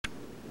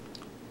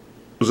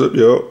What's up,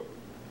 y'all?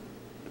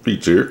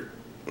 Feets here.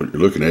 What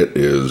you're looking at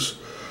is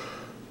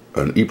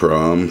an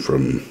EPROM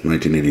from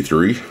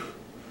 1983.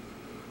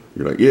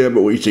 You're like, yeah,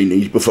 but we've seen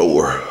these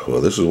before.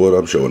 Well, this is what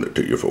I'm showing it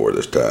to you for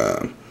this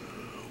time.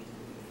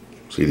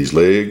 See these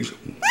legs?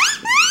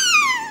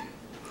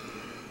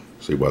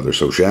 See why they're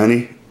so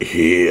shiny?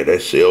 Yeah,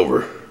 that's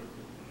silver.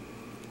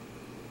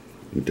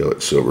 You can tell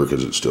it's silver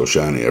because it's still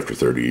shiny after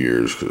 30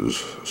 years,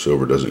 because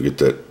silver doesn't get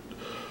that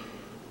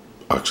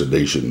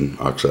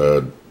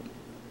oxide,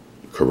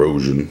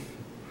 corrosion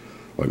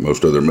like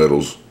most other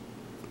metals.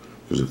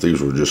 Because if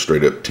these were just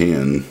straight up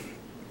tin,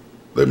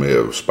 they may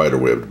have spider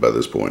webbed by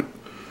this point.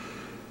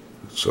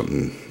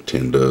 Something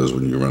tin does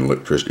when you run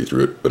electricity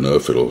through it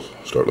enough, it'll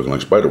start looking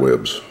like spider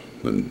webs.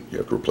 Then you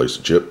have to replace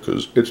the chip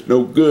because it's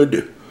no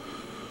good.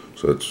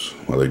 So that's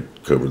why they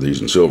cover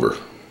these in silver.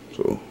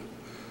 So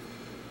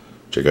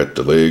check out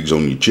the legs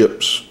on your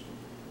chips.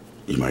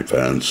 You might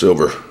find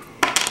silver.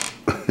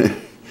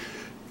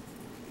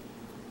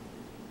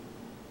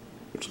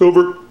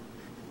 Silver.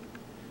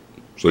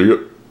 See ya.